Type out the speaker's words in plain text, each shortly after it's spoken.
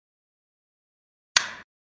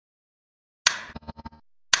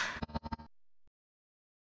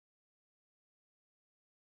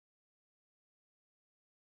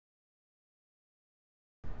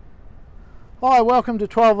Hi, welcome to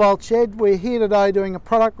 12 Volt Shed. We're here today doing a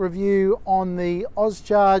product review on the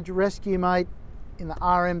Ozcharge Rescue Mate in the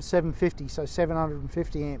RM750, so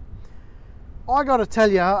 750 amp. I got to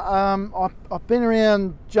tell you, I've been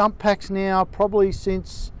around jump packs now probably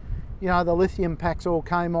since the lithium packs all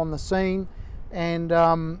came on the scene, and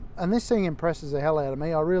this thing impresses the hell out of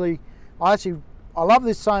me. I love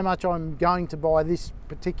this so much I'm going to buy this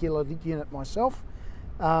particular unit myself.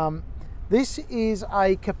 This is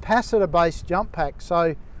a capacitor based jump pack,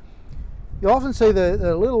 so you'll often see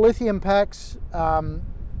the little lithium packs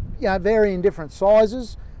vary in different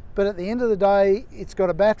sizes, but at the end of the day it's got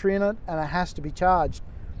a battery in it and it has to be charged.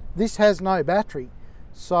 This has no battery,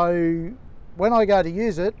 so when I go to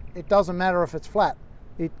use it, it doesn't matter if it's flat.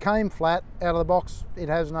 It came flat out of the box, it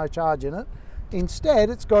has no charge in it. Instead,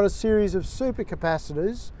 it's got a series of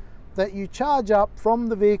supercapacitors that you charge up from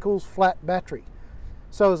the vehicle's flat battery.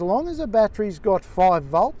 So as long as a battery's got 5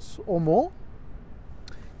 volts or more,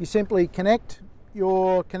 you simply connect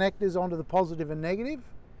your connectors onto the positive and negative,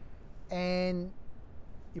 and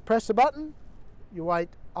you press the button, you wait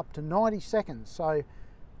up to 90 seconds. So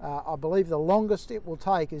I believe the longest it will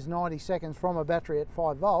take is 90 seconds from a battery at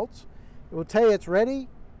 5 volts. It will tell you it's ready,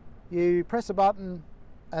 you press a button,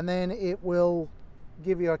 and then it will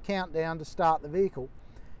give you a countdown to start the vehicle.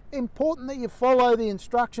 Important that you follow the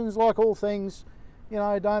instructions, like all things.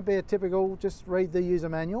 Don't be a typical, just read the user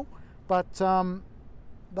manual, but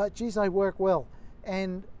geez, they work well.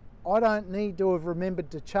 And I don't need to have remembered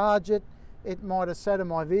to charge it. It might have sat in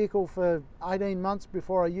my vehicle for 18 months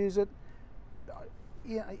before I use it.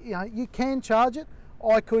 You can charge it.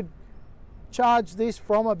 I could charge this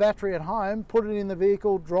from a battery at home, put it in the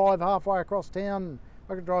vehicle, drive halfway across town.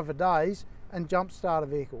 I could drive for days and jump start a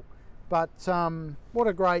vehicle. But what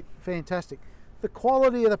a great, fantastic. The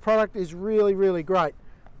quality of the product is really, really great.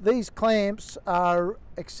 These clamps are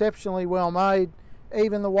exceptionally well made.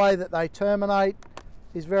 Even the way that they terminate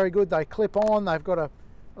is very good. They clip on. They've got a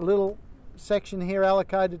little section here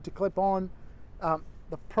allocated to clip on.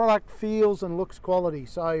 The product feels and looks quality.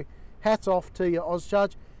 So hats off to you,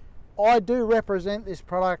 Ozcharge. I do represent this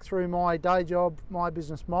product through my day job, my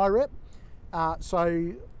business, my rep.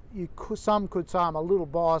 So some could say I'm a little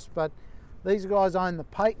biased, but these guys own the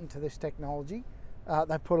patent to this technology.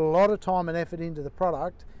 They've put a lot of time and effort into the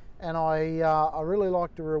product, and I really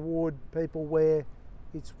like to reward people where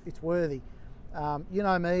it's worthy. You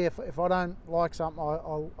know me, if I don't like something,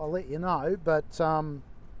 I'll let you know, but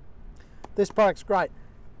this product's great.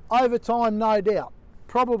 Over time, no doubt,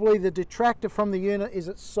 probably the detractor from the unit is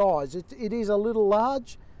its size. It is a little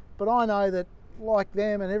large, but I know that, like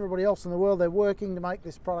them and everybody else in the world, they're working to make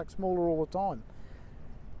this product smaller all the time.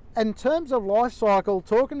 In terms of life cycle,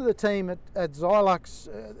 talking to the team at Xylux,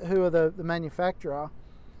 who are the manufacturer,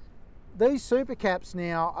 these super caps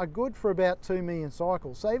now are good for about 2 million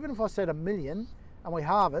cycles. So even if I said 1 million and we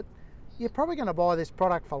halve it, you're probably going to buy this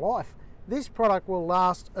product for life. This product will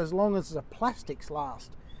last as long as the plastics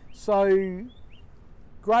last. So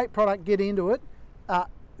great product, get into it. Got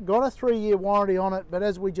a 3-year warranty on it, but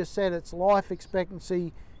as we just said, its life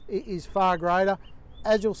expectancy is far greater.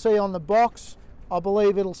 As you'll see on the box, I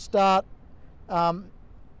believe it'll start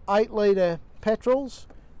 8-litre petrols.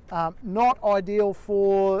 Not ideal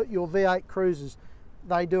for your V8 cruisers.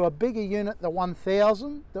 They do a bigger unit, the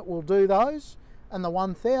 1000, that will do those, and the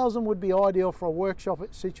 1000 would be ideal for a workshop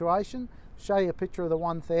situation. Show you a picture of the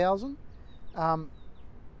 1000.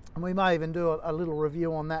 And we may even do a little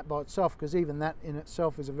review on that by itself, because even that in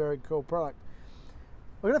itself is a very cool product.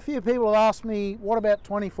 I've got a few people who asked me, what about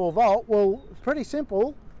 24 volt? Well, it's pretty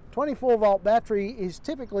simple. 24 volt battery is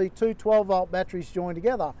typically 2 12 volt batteries joined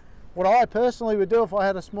together. What I personally would do if I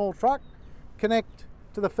had a small truck, connect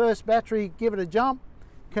to the first battery, give it a jump,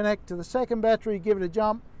 connect to the second battery, give it a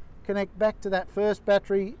jump, connect back to that first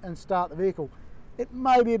battery and start the vehicle. It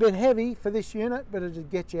may be a bit heavy for this unit, but it'll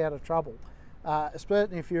get you out of trouble.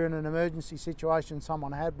 Especially if you're in an emergency situation,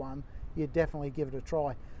 someone had one, you'd definitely give it a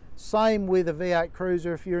try. Same with a V8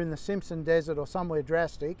 cruiser. If you're in the Simpson Desert or somewhere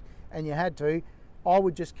drastic and you had to, I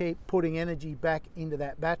would just keep putting energy back into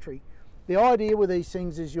that battery. The idea with these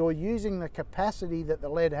things is you're using the capacity that the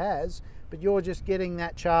lead has, but you're just getting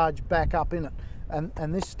that charge back up in it.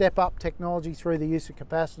 And this step-up technology through the use of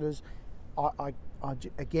capacitors,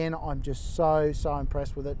 again, I'm just so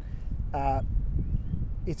impressed with it.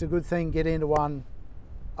 It's a good thing. Get into one.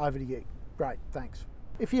 Over to you. Great, thanks.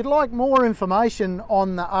 If you'd like more information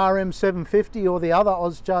on the RM750 or the other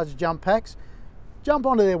Ozcharge jump packs, jump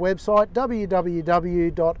onto their website,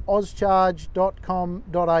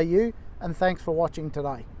 www.ozcharge.com.au, and thanks for watching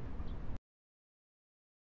today.